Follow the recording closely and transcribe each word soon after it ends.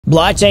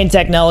Blockchain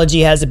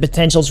technology has the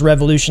potential to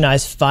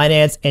revolutionize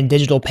finance and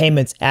digital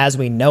payments as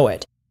we know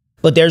it.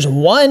 But there's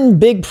one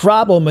big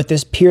problem with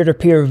this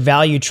peer-to-peer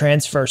value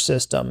transfer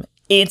system.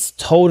 It's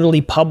totally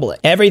public.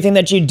 Everything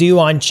that you do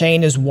on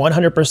chain is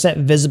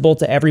 100% visible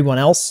to everyone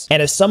else.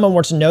 And if someone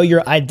were to know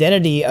your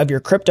identity of your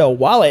crypto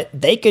wallet,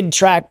 they could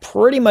track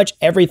pretty much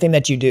everything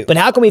that you do. But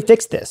how can we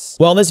fix this?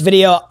 Well, in this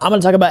video, I'm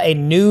gonna talk about a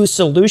new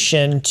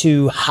solution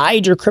to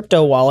hide your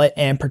crypto wallet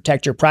and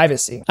protect your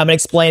privacy. I'm gonna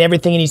explain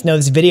everything you need to know in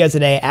this video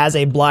today as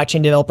a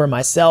blockchain developer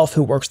myself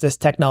who works this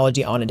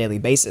technology on a daily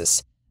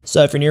basis.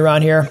 So if you're new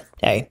around here,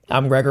 hey,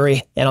 I'm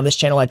Gregory, and on this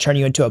channel, I turn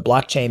you into a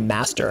blockchain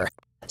master.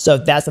 So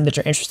if that's something that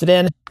you're interested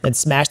in, then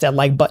smash that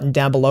like button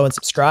down below and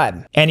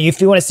subscribe. And if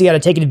you want to see how to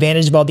take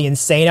advantage of all the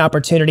insane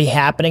opportunity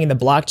happening in the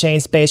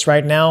blockchain space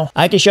right now,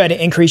 I can show you how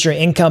to increase your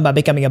income by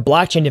becoming a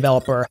blockchain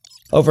developer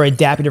over at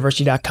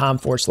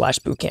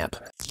dappuniversity.com/bootcamp.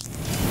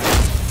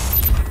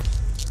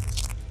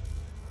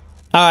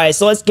 All right,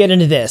 so let's get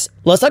into this.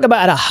 Let's talk about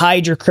how to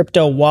hide your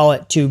crypto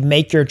wallet to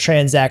make your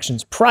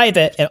transactions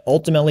private and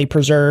ultimately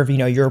preserve,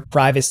 your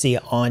privacy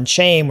on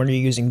chain when you're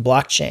using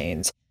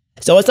blockchains.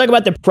 So let's talk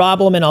about the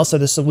problem and also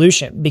the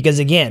solution. Because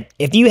again,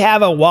 if you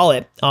have a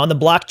wallet on the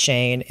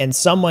blockchain and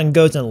someone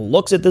goes and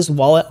looks at this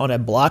wallet on a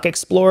block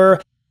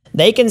explorer,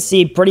 they can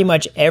see pretty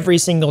much every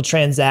single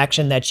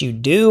transaction that you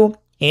do,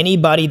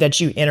 anybody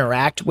that you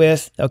interact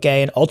with,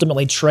 okay, and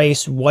ultimately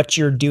trace what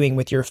you're doing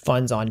with your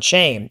funds on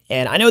chain.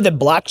 And I know that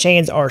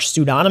blockchains are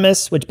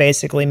pseudonymous, which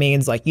basically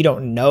means like you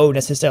don't know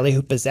necessarily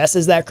who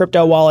possesses that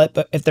crypto wallet,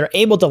 but if they're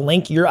able to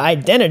link your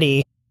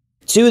identity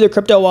to the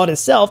crypto wallet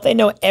itself, they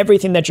know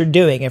everything that you're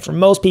doing. And for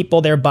most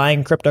people, they're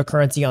buying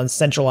cryptocurrency on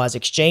centralized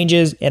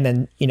exchanges and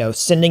then,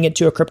 sending it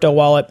to a crypto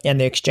wallet. And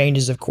the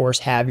exchanges, of course,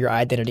 have your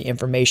identity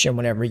information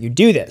whenever you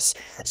do this.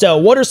 So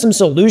what are some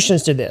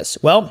solutions to this?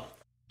 Well,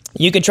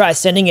 you could try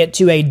sending it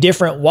to a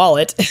different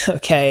wallet,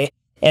 okay,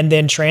 and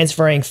then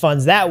transferring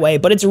funds that way.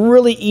 But it's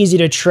really easy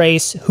to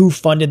trace who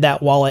funded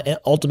that wallet and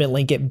ultimately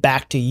link it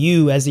back to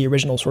you as the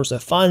original source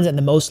of funds and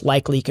the most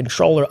likely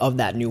controller of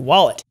that new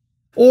wallet.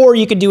 Or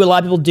you could do what a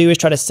lot of people do is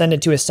try to send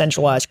it to a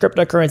centralized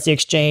cryptocurrency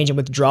exchange and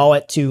withdraw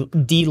it to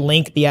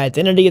de-link the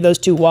identity of those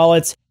two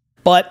wallets.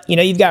 But,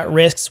 you've got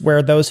risks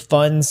where those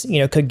funds,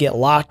 could get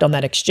locked on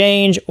that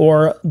exchange,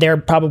 or they're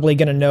probably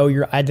going to know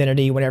your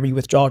identity whenever you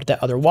withdraw to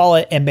that other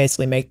wallet and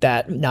basically make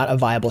that not a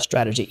viable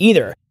strategy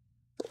either.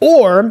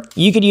 Or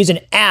you could use an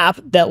app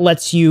that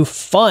lets you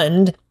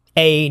fund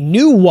a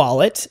new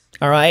wallet,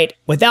 all right,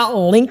 without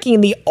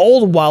linking the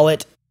old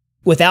wallet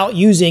without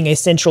using a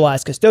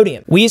centralized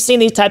custodian. We've seen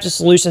these types of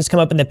solutions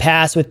come up in the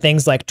past with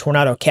things like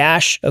Tornado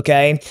Cash,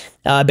 okay?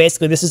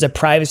 Basically, this is a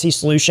privacy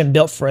solution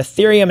built for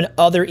Ethereum and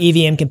other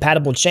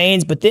EVM-compatible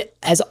chains, but it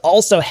has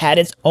also had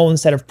its own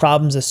set of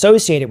problems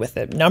associated with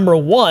it. Number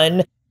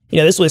one,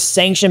 this was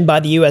sanctioned by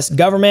the US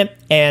government,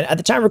 and at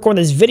the time of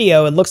recording this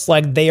video, it looks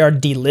like they are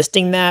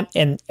delisting that,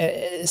 and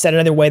said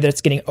another way that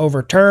it's getting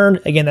overturned.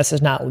 Again, this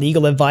is not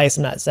legal advice.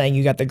 I'm not saying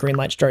you got the green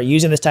light to start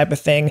using this type of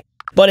thing,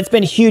 but it's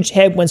been huge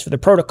headwinds for the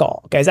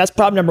protocol. Okay, so that's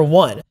problem number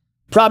one.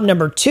 Problem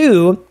number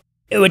two,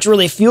 which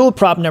really fueled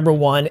problem number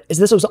one, is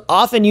this was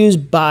often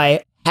used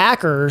by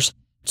hackers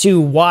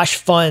to wash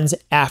funds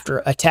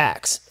after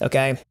attacks,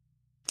 okay?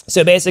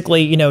 So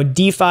basically,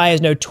 DeFi is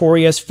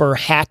notorious for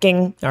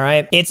hacking, all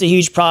right? It's a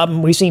huge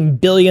problem. We've seen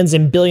billions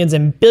and billions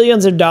and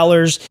billions of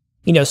dollars,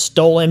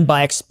 stolen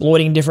by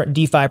exploiting different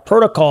DeFi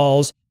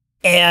protocols.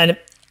 And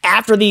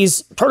after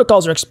these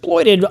protocols are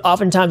exploited,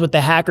 oftentimes what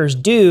the hackers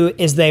do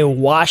is they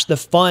wash the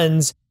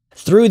funds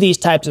through these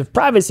types of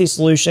privacy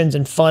solutions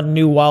and fund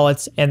new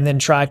wallets and then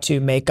try to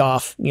make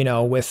off,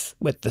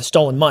 with the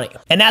stolen money.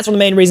 And that's one of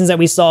the main reasons that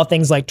we saw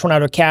things like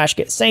Tornado Cash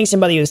get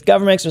sanctioned by the US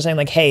government. So they're saying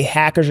like, hey,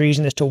 hackers are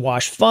using this to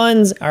wash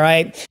funds, all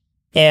right?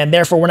 And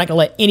therefore, we're not gonna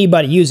let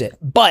anybody use it.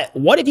 But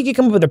what if you could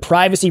come up with a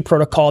privacy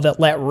protocol that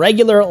let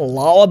regular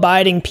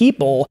law-abiding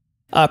people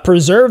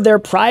preserve their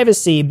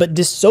privacy, but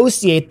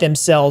dissociate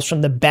themselves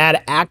from the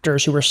bad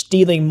actors who are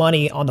stealing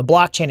money on the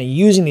blockchain and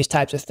using these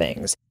types of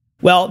things?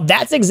 Well,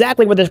 that's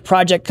exactly where this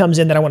project comes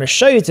in that I want to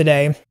show you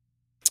today,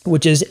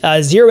 which is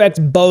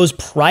 0xBO's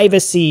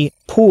privacy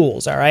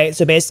pools, all right?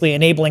 So basically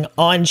enabling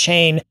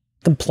on-chain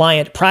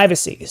compliant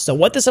privacy. So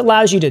what this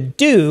allows you to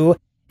do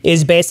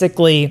is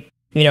basically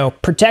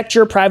protect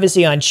your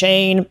privacy on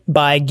chain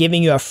by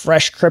giving you a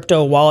fresh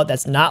crypto wallet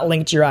that's not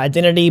linked to your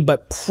identity,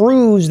 but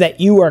proves that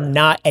you are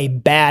not a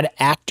bad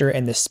actor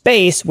in the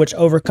space, which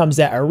overcomes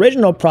that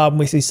original problem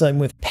we see something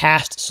with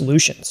past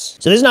solutions.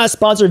 So this is not a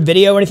sponsored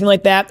video or anything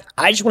like that.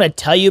 I just want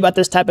to tell you about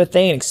this type of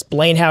thing and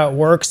explain how it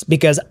works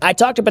because I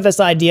talked about this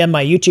idea on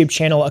my YouTube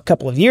channel a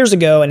couple of years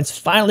ago and it's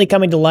finally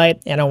coming to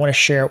light and I want to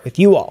share it with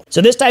you all.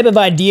 So this type of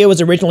idea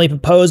was originally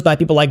proposed by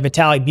people like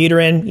Vitalik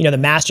Buterin, the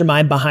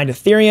mastermind behind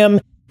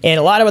Ethereum, and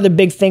a lot of other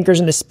big thinkers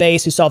in the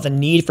space who saw the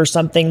need for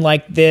something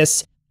like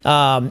this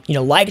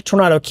like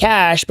Tornado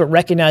Cash, but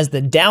recognized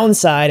the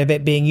downside of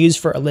it being used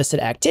for illicit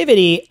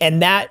activity.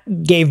 And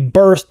that gave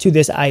birth to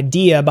this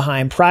idea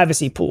behind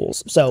privacy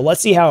pools. So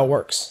let's see how it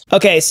works.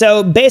 Okay,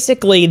 so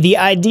basically the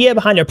idea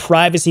behind a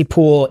privacy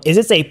pool is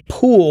it's a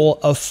pool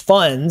of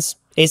funds.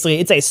 Basically,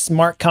 it's a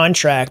smart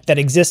contract that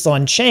exists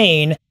on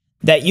chain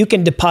that you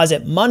can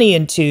deposit money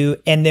into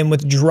and then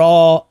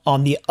withdraw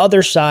on the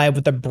other side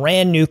with a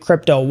brand new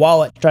crypto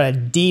wallet to try to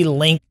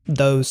de-link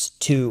those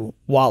two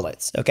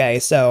wallets. Okay,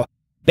 so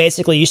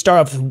basically you start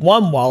off with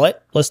one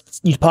wallet.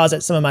 You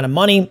deposit some amount of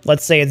money.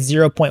 Let's say it's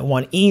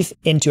 0.1 ETH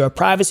into a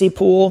privacy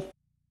pool.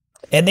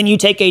 And then you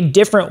take a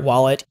different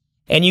wallet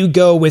and you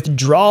go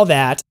withdraw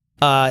that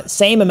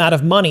same amount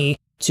of money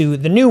to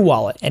the new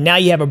wallet. And now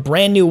you have a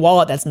brand new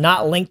wallet that's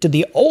not linked to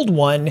the old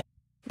one,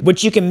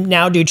 which you can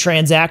now do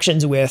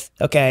transactions with,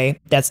 okay,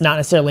 that's not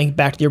necessarily linked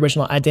back to the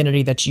original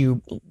identity that you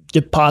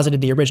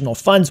deposited the original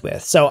funds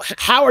with. So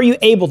how are you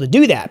able to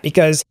do that?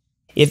 Because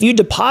if you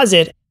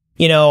deposit,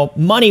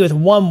 money with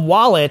one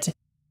wallet,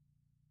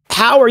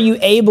 how are you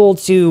able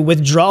to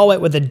withdraw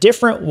it with a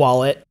different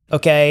wallet,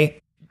 okay,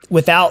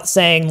 without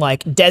saying,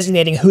 like,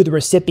 designating who the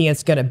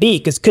recipient's going to be?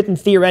 Because couldn't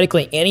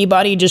theoretically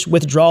anybody just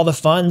withdraw the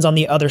funds on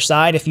the other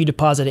side if you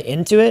deposit it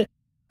into it?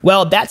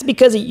 Well, that's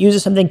because it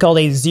uses something called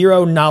a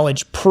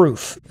zero-knowledge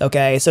proof,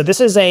 okay? So this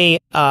is a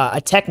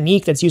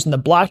technique that's used in the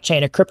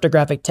blockchain, a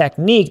cryptographic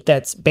technique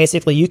that's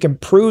basically you can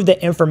prove that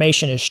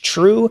information is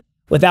true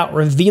without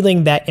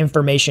revealing that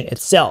information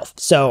itself.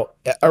 So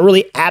a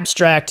really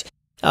abstract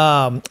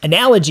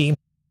analogy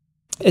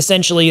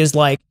essentially is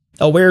like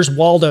a Where's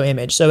Waldo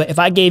image. So if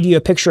I gave you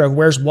a picture of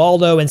Where's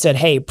Waldo and said,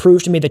 hey,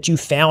 prove to me that you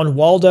found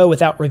Waldo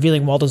without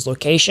revealing Waldo's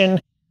location,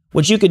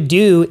 what you could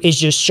do is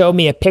just show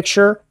me a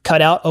picture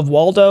cut out of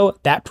Waldo.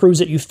 That proves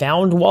that you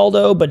found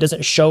Waldo, but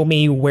doesn't show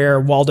me where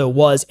Waldo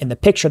was in the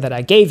picture that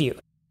I gave you.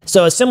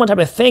 So a similar type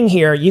of thing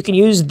here, you can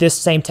use this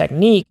same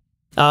technique,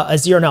 a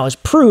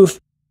zero-knowledge proof,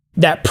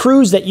 that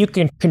proves that you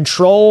can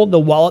control the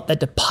wallet that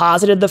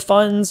deposited the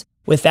funds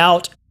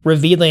without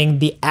revealing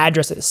the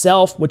address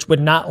itself, which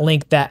would not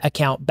link that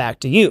account back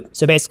to you.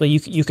 So basically,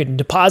 you can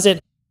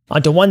deposit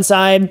onto one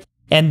side,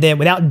 and then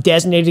without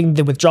designating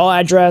the withdrawal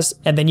address,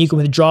 and then you can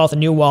withdraw with a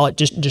new wallet,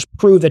 just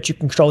prove that you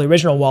control the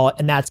original wallet,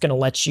 and that's going to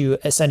let you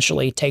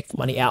essentially take the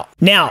money out.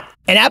 Now,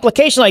 an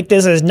application like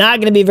this is not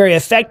going to be very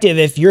effective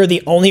if you're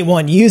the only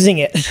one using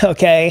it,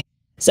 okay?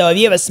 So if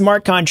you have a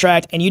smart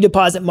contract and you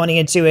deposit money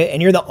into it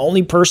and you're the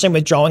only person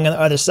withdrawing on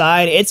the other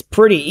side, it's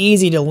pretty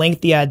easy to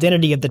link the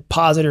identity of the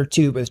depositor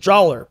to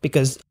withdrawer,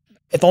 because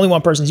if only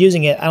one person's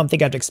using it, I don't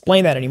think I have to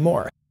explain that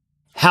anymore.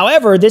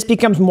 However, this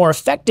becomes more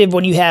effective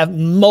when you have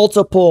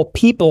multiple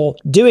people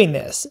doing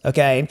this,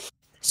 okay?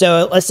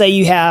 So let's say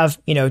you have,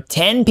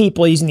 10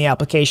 people using the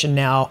application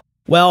now.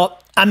 Well,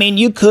 I mean,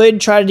 you could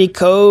try to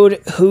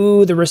decode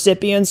who the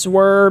recipients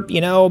were,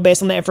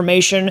 based on the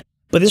information,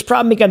 but this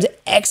problem becomes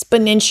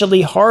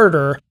exponentially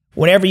harder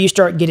whenever you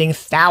start getting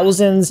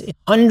thousands,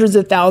 hundreds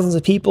of thousands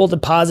of people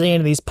depositing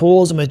into these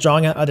pools and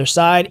withdrawing on the other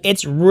side.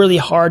 It's really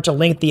hard to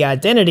link the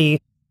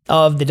identity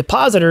of the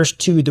depositors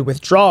to the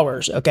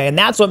withdrawers, okay? And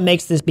that's what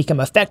makes this become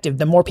effective.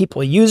 The more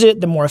people use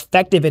it, the more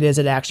effective it is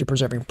at actually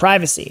preserving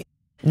privacy.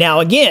 Now,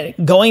 again,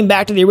 going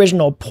back to the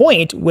original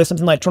point with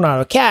something like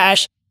Tornado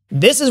Cash,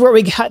 this is where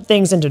we got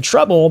things into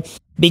trouble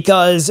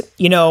because,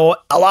 a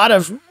lot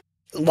of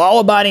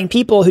law-abiding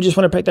people who just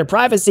want to protect their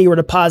privacy were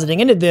depositing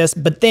into this,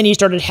 but then you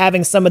started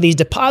having some of these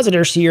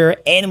depositors here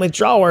and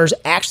withdrawers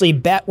actually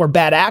were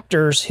bad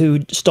actors who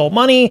stole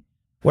money,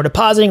 were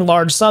depositing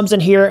large sums in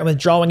here and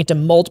withdrawing into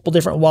multiple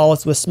different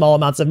wallets with small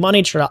amounts of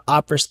money to try to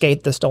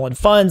obfuscate the stolen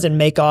funds and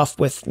make off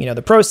with,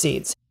 the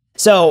proceeds.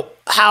 So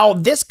how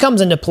this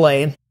comes into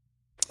play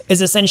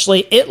is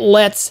essentially it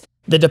lets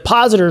the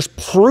depositors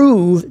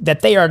prove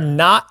that they are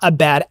not a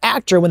bad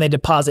actor when they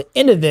deposit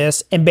into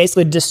this and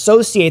basically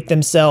dissociate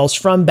themselves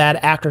from bad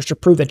actors to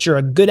prove that you're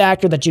a good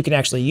actor, that you can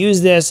actually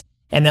use this,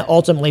 and then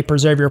ultimately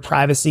preserve your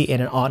privacy in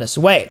an honest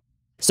way.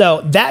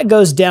 So that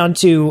goes down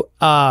to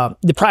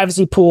the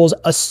privacy pool's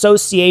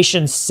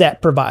association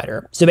set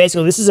provider. So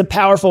basically, this is a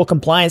powerful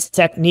compliance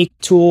technique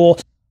tool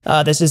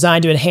that's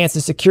designed to enhance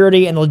the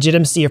security and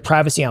legitimacy of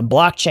privacy on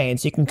blockchain.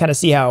 So you can kind of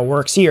see how it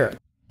works here.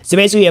 So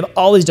basically, you have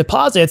all these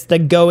deposits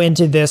that go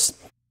into this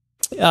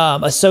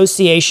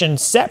association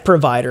set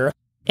provider.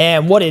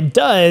 And what it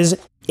does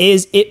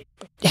is it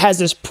has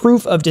this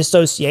proof of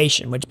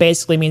dissociation, which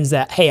basically means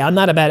that, hey, I'm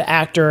not a bad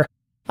actor.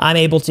 I'm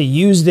able to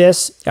use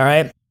this, all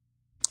right?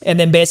 And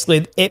then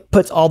basically it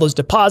puts all those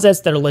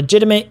deposits that are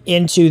legitimate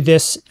into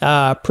this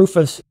proof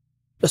of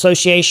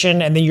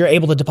association, and then you're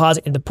able to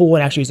deposit in the pool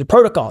and actually use the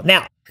protocol.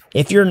 Now,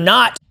 if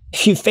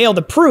you fail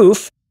the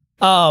proof,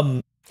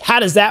 how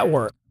does that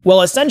work?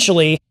 Well,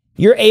 essentially,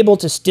 you're able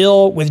to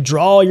still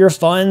withdraw your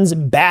funds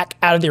back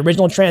out of the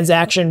original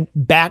transaction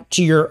back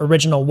to your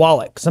original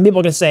wallet. Some people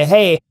are going to say,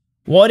 hey,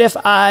 What if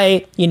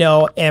I,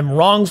 am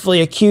wrongfully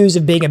accused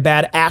of being a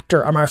bad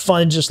actor? Are my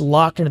funds just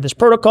locked into this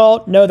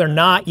protocol? No, they're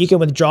not. You can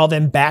withdraw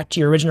them back to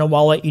your original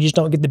wallet. You just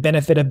don't get the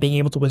benefit of being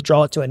able to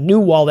withdraw it to a new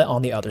wallet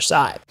on the other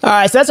side. All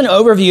right, so that's an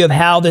overview of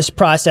how this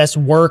process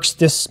works.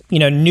 This,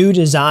 new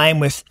design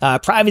with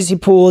privacy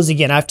pools.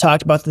 Again, I've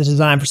talked about the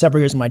design for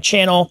several years on my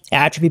channel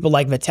after people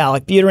like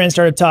Vitalik Buterin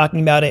started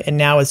talking about it, and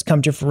now it's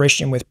come to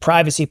fruition with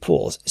privacy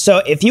pools. So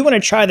if you want to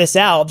try this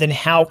out, then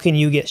how can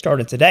you get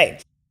started today?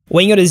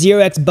 When you go to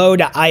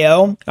zeroxbo.io,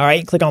 all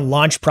right, click on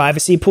Launch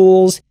Privacy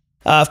Pools.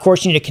 Of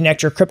course, you need to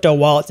connect your crypto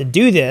wallet to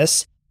do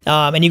this,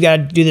 and you got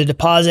to do the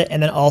deposit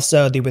and then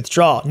also the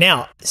withdrawal.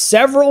 Now,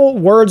 several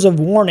words of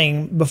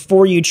warning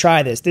before you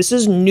try this. This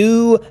is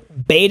new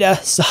beta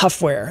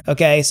software,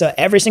 okay? So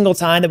every single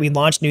time that we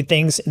launch new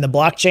things in the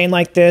blockchain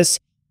like this,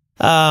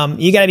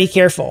 you got to be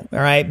careful, all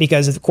right?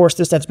 Because of course,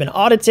 this stuff's been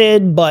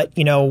audited, but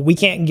we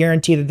can't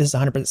guarantee that this is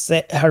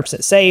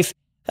 100% safe.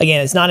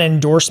 Again, it's not an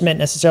endorsement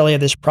necessarily of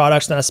this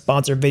product. It's not a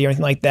sponsored video or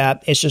anything like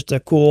that. It's just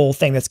a cool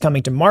thing that's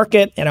coming to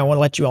market, and I want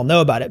to let you all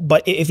know about it.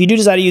 But if you do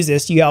decide to use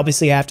this, you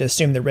obviously have to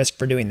assume the risk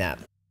for doing that.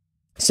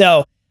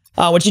 So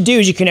what you do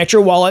is you connect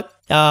your wallet,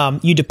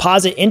 you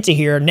deposit into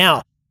here.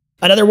 Now,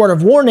 another word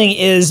of warning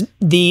is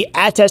the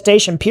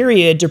attestation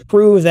period to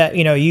prove that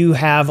you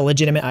have a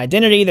legitimate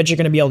identity that you're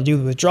going to be able to do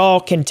the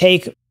withdrawal can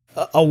take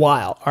a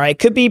while. All right,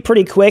 could be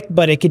pretty quick,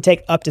 but it could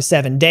take up to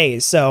 7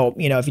 days. So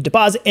if you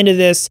deposit into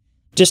this,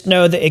 just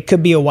know that it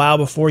could be a while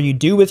before you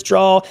do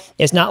withdraw.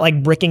 It's not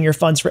like bricking your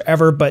funds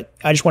forever, but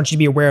I just want you to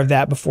be aware of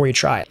that before you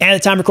try it. And at the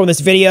time of recording this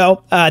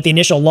video, at the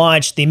initial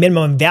launch, the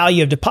minimum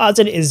value of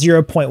deposit is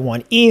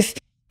 0.1 ETH.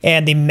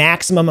 And the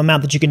maximum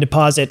amount that you can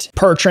deposit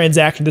per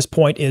transaction at this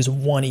point is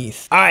 1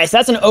 ETH. All right, so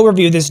that's an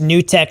overview of this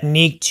new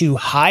technique to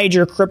hide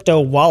your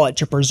crypto wallet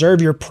to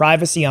preserve your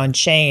privacy on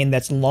chain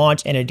that's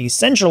launched in a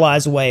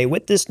decentralized way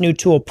with this new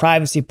tool,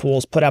 Privacy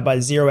Pools, put out by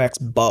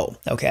 0xbo,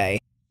 okay?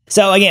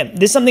 So again,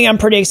 this is something I'm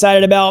pretty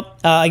excited about.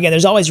 Again,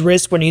 there's always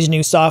risk when you use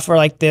new software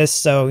like this,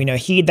 so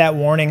heed that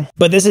warning.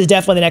 But this is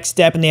definitely the next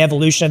step in the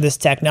evolution of this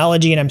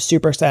technology, and I'm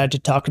super excited to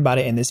talk about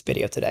it in this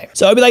video today.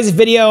 So I hope you like this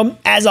video.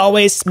 As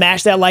always,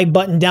 smash that like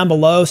button down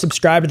below,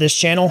 subscribe to this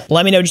channel.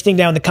 Let me know what you think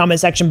down in the comment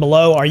section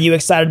below. Are you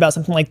excited about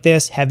something like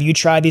this? Have you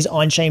tried these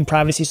on-chain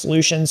privacy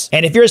solutions?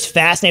 And if you're as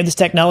fascinated with this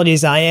technology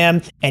as I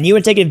am, and you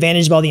would take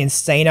advantage of all the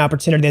insane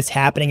opportunity that's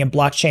happening in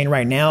blockchain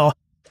right now,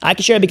 I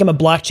can show you how to become a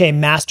blockchain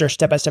master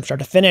step-by-step,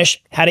 start to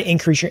finish, how to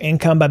increase your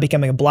income by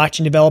becoming a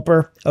blockchain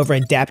developer over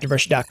at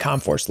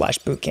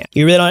dappuniversity.com/bootcamp.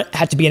 You really don't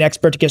have to be an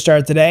expert to get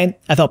started today.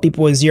 I've helped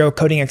people with zero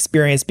coding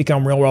experience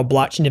become real-world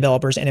blockchain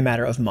developers in a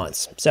matter of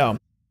months. So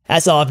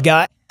that's all I've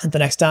got. Until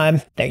next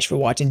time, thanks for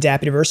watching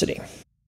Dapp University.